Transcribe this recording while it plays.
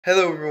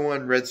Hello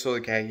everyone, Red Solar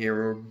Cat here.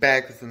 We're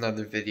back with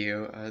another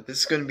video. This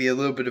is going to be a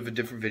little bit of a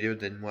different video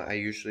than what I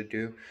usually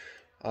do.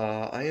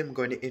 I am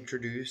going to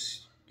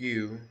introduce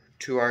you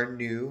to our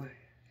new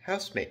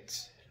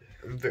housemates.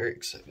 I'm very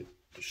excited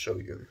to show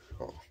you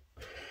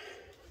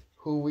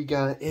who we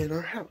got in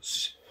our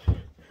house.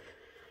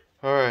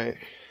 Alright,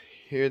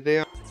 here they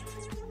are.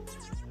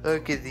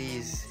 Look at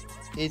these.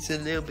 It's a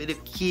little bit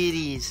of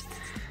kitties.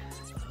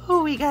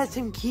 Oh, we got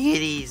some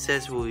kitties.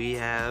 That's what we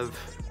have.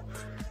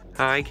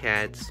 Hi,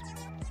 cats.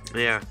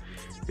 Yeah,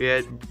 we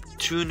had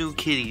 2 new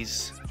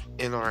kitties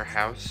in our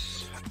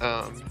house.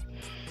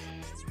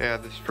 Yeah,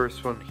 this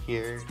first one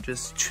here,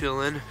 just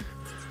chilling.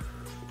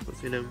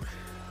 Look at him.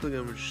 Look at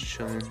him just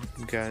chilling.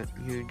 We got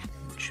you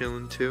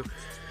chilling too.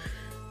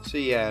 So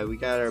yeah, we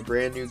got our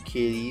brand new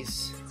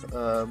kitties.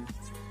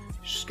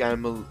 Just got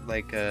them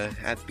like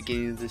at the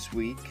beginning of this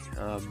week.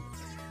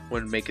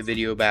 Wanted to make a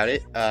video about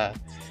it.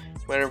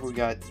 Whenever we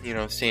got,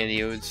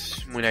 Sandy, it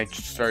was when I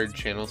started the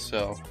channel,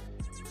 so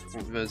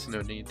there's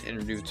no need to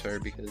introduce her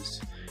because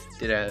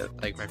I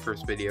did like my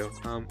first video.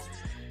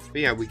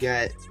 But yeah, we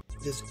got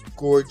this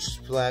gorgeous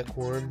black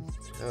one.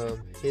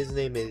 His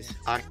name is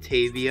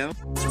Octavio.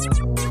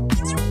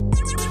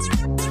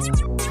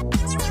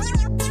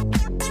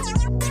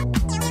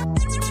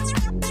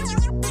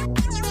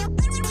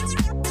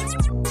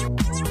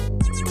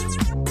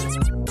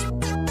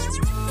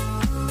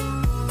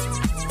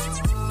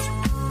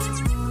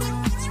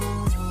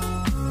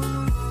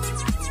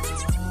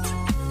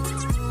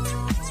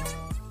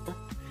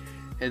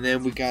 And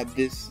then we got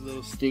this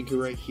little stinker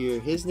right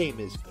here. His name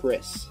is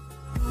Chris.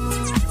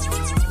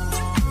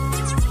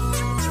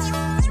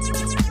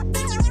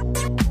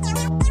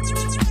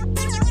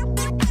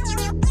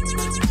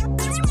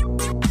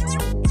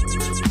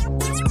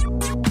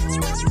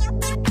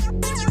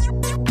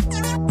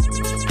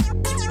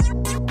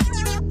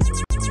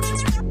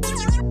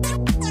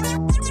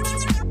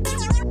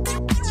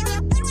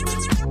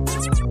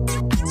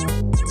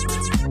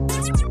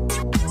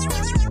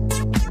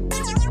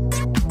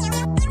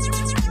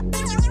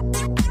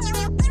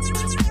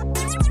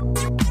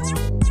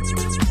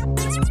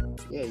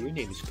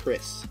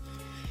 Chris.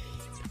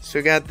 So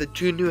we got the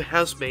 2 new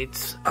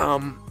housemates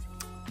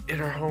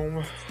in our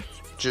home,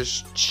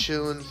 just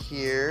chilling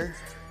here,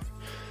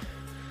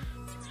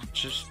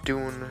 just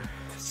doing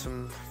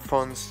some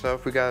fun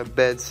stuff. We got a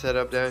bed set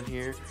up down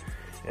here,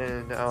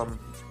 and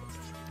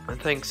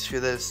thanks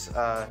to this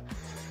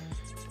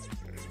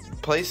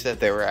place that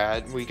they were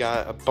at, we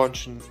got a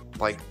bunch of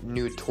like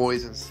new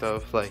toys and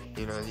stuff. Like,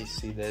 you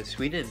see this,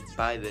 we didn't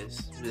buy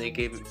this, they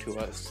gave it to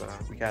us.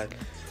 We got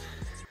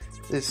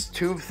this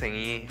tube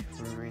thingy,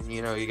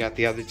 you got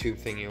the other tube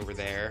thingy over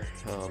there.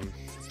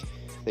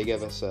 They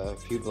give us a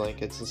few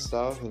blankets and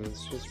stuff, and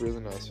it's just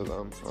really nice of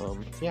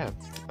them. Yeah,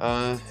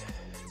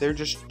 they're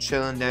just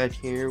chilling down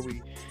here.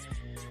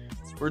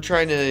 We're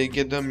trying to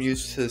get them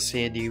used to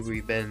Sandy.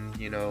 We've been,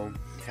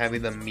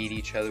 having them meet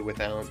each other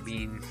without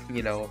being,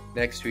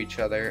 next to each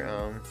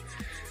other.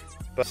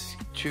 But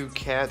 2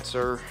 cats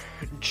are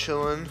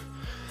chilling.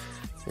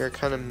 They're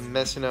kind of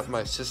messing up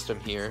my system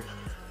here.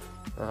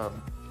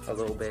 A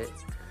little bit.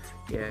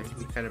 Yeah,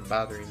 he's kind of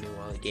bothering me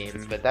while I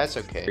game, but that's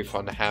okay. Very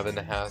fun to have in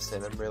the house,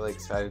 and I'm really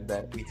excited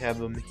that we have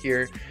them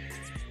here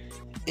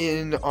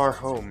in our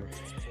home.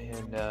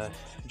 And I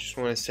just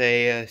want to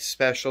say a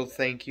special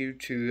thank you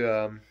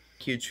to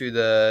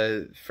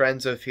the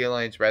Friends of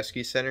Felines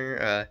Rescue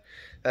Center.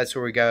 That's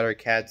where we got our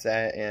cats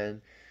at,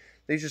 and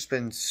they've just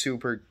been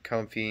super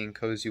comfy and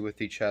cozy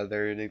with each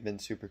other. They've been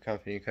super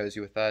comfy and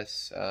cozy with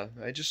us.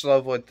 I just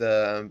love what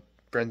the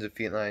Friends of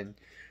Feline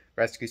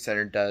Rescue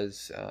Center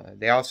does.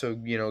 They also,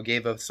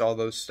 gave us all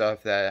those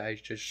stuff that I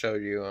just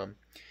showed you.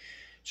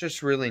 It's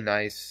just really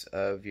nice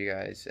of you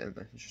guys, and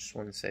I just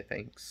want to say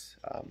thanks.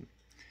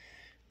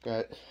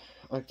 Got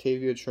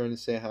Octavio trying to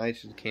say hi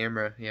to the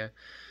camera, yeah.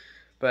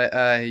 But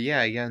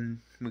yeah,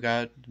 again, we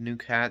got new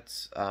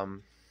cats.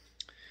 I'm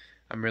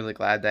really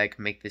glad that I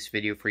can make this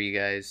video for you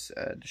guys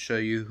to show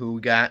you who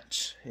we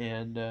got,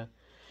 and I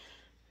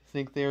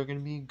think they are going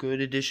to be a good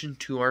addition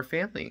to our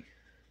family.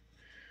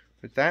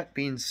 With that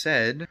being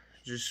said,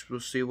 we'll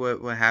see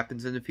what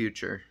happens in the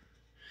future.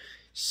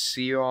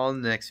 See you all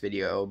in the next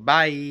video.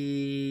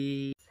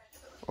 Bye!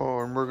 Oh,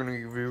 and we're gonna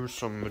give you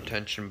some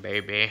attention,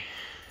 baby.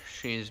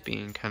 She's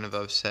being kind of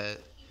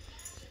upset.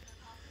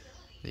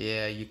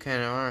 Yeah, you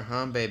kind of are,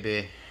 huh,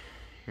 baby?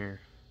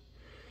 Here.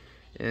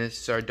 And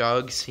this is our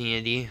dog,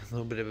 Sandy. A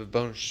little bit of a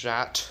bonus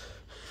shot.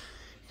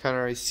 Kind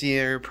of already see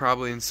her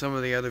probably in some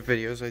of the other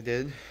videos I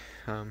did.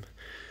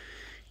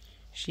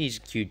 She's a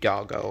cute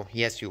doggo.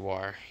 Yes, you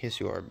are. Yes,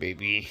 you are,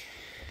 baby.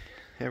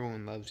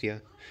 Everyone loves you.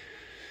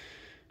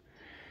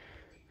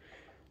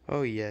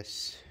 Oh,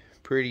 yes.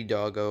 Pretty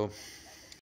doggo.